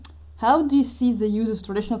how do you see the use of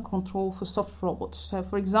traditional control for soft robots? So,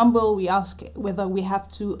 for example, we ask whether we have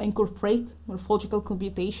to incorporate morphological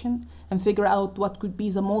computation and figure out what could be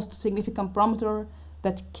the most significant parameter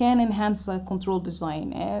that can enhance the control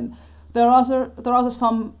design. And there are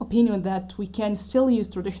some opinion that we can still use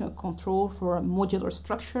traditional control for a modular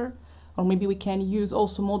structure, or maybe we can use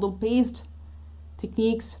also model-based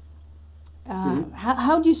techniques.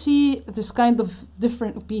 How do you see this kind of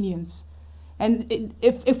different opinions? And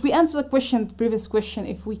if we answer the previous question,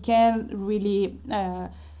 if we can really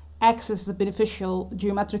access the beneficial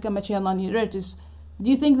geometric and material nonlinearities,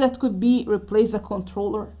 do you think that could be replace the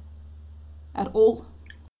controller at all?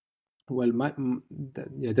 Well,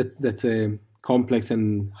 that's a complex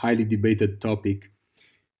and highly debated topic.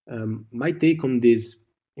 My take on this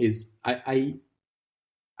is I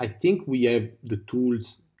think we have the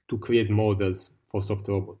tools to create models for soft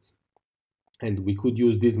robots, and we could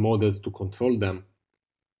use these models to control them.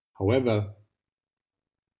 However,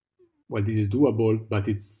 well, this is doable, but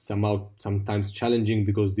it's sometimes challenging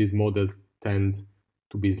because these models tend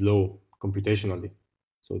to be slow computationally.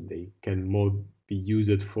 So they can more be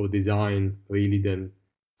used for design really than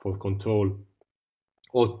for control.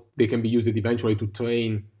 Or they can be used eventually to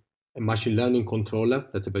train a machine learning controller.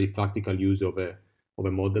 That's a very practical use of a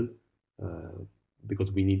model,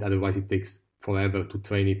 because otherwise it takes forever to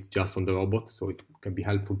train it just on the robot. So it can be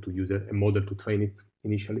helpful to use a model to train it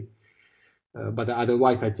initially. But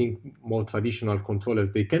otherwise, I think more traditional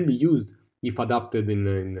controllers, they can be used if adapted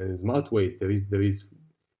in smart ways. There is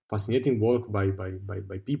fascinating work by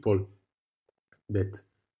people that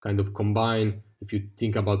kind of combine. If you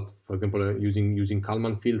think about, for example, using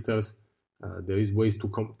Kalman filters, there is ways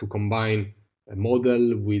to combine a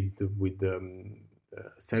model with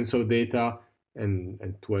sensor data and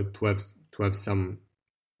to have some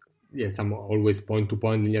always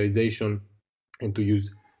point-to-point linearization, and to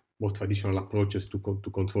use more traditional approaches to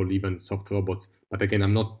control even soft robots. But again,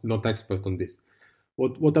 I'm not expert on this.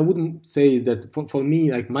 What I would say is that for me,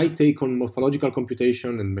 like, my take on morphological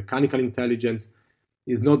computation and mechanical intelligence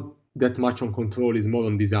is not that much on control, is more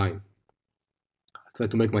on design. I try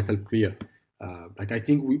to make myself clear. I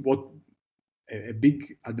think a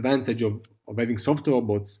big advantage of having soft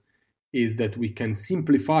robots is that we can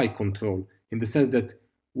simplify control, in the sense that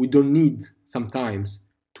we don't need sometimes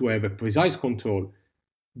to have a precise control,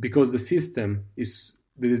 because the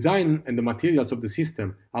design and the materials of the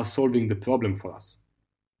system are solving the problem for us.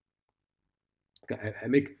 I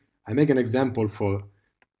make an example for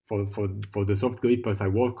the soft grippers I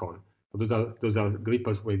work on. Those are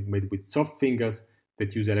grippers made with soft fingers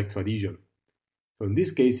that use electroadhesion. So in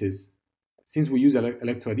these cases, since we use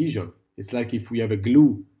electroadhesion, it's like if we have a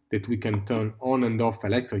glue that we can turn on and off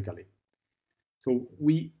electrically. So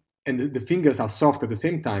the fingers are soft at the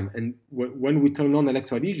same time, and when we turn on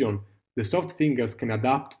electroadhesion, the soft fingers can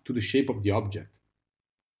adapt to the shape of the object.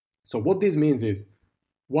 So what this means is,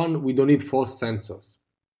 one, we don't need force sensors.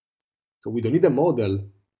 So we don't need a model,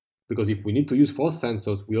 because if we need to use force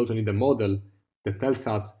sensors, we also need a model that tells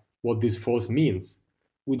us what this force means.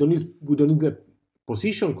 We don't need a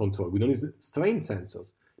position control. We don't need strain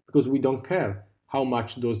sensors, because we don't care how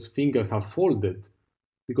much those fingers are folded,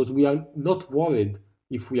 because we are not worried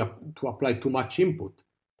if we are to apply too much input.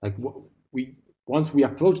 Once we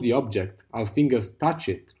approach the object, our fingers touch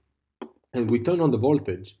it, and we turn on the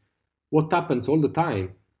voltage. What happens all the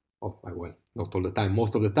time, not all the time,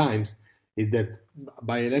 most of the times, is that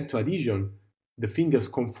by electroadhesion, the fingers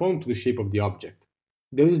conform to the shape of the object.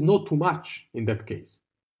 There is not too much in that case.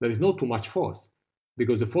 There is not too much force,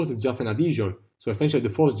 because the force is just an adhesion. So essentially the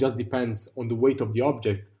force just depends on the weight of the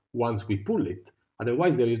object once we pull it.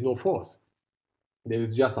 Otherwise, there is no force. There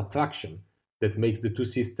is just attraction that makes the two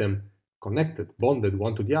systems connected, bonded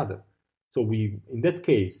one to the other. So in that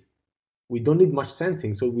case, we don't need much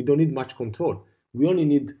sensing, so we don't need much control. We only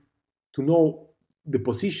need to know the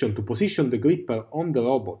position, to position the gripper on the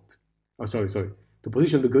robot. To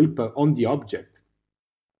position the gripper on the object,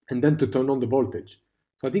 and then to turn on the voltage.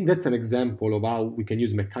 So I think that's an example of how we can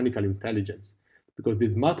use mechanical intelligence, because the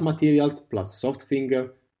smart materials plus soft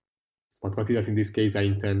finger, smart materials in this case I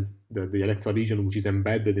intend the electroadhesion which is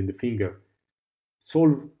embedded in the finger,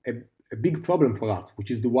 solve a big problem for us,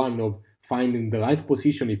 which is the one of finding the right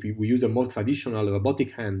position. If we use a more traditional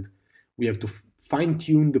robotic hand, we have to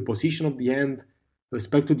fine-tune the position of the hand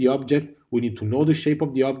respect to the object. We need to know the shape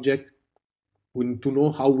of the object. We need to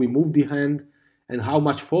know how we move the hand and how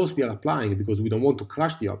much force we are applying, because we don't want to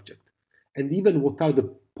crush the object. And even what are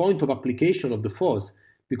the point of application of the force,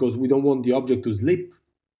 because we don't want the object to slip,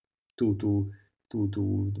 we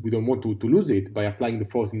don't want to lose it by applying the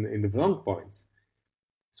force in the wrong points.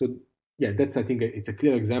 So yeah, that's, I think it's a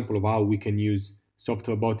clear example of how we can use soft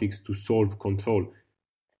robotics to solve control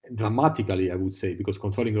dramatically, I would say, because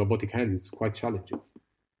controlling robotic hands is quite challenging.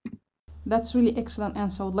 That's really excellent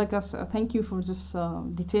answer. I would like us thank you for this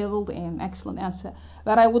detailed and excellent answer.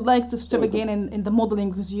 But I would like to step again in the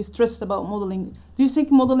modeling, because you stressed about modeling. Do you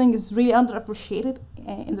think modeling is really underappreciated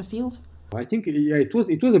in the field? I think it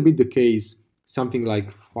was a bit the case something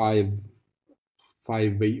like 5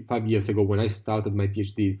 years ago when I started my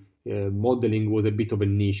PhD. Modeling was a bit of a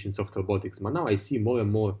niche in soft robotics, but now I see more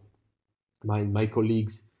and more my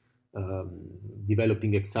colleagues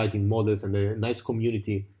developing exciting models and a nice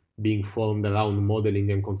community being formed around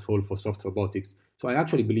modeling and control for soft robotics. So I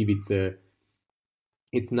actually believe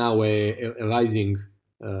it's now a rising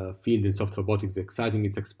field in soft robotics. It's exciting,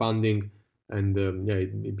 it's expanding, and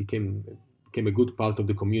it became a good part of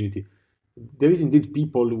the community. There is indeed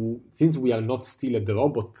people who, since we are not still at the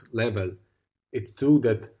robot level, it's true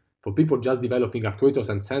that for people just developing actuators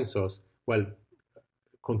and sensors, well,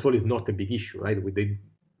 control is not a big issue, right?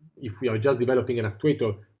 If we are just developing an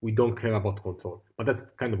actuator, we don't care about control, but that's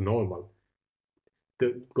kind of normal.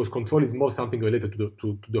 Because control is more something related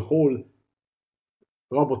to the whole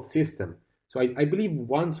robot system. So I believe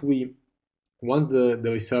once the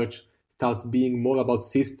research starts being more about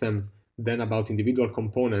systems than about individual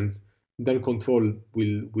components, then control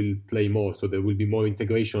will play more. So there will be more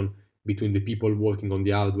integration between the people working on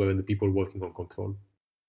the hardware and the people working on control.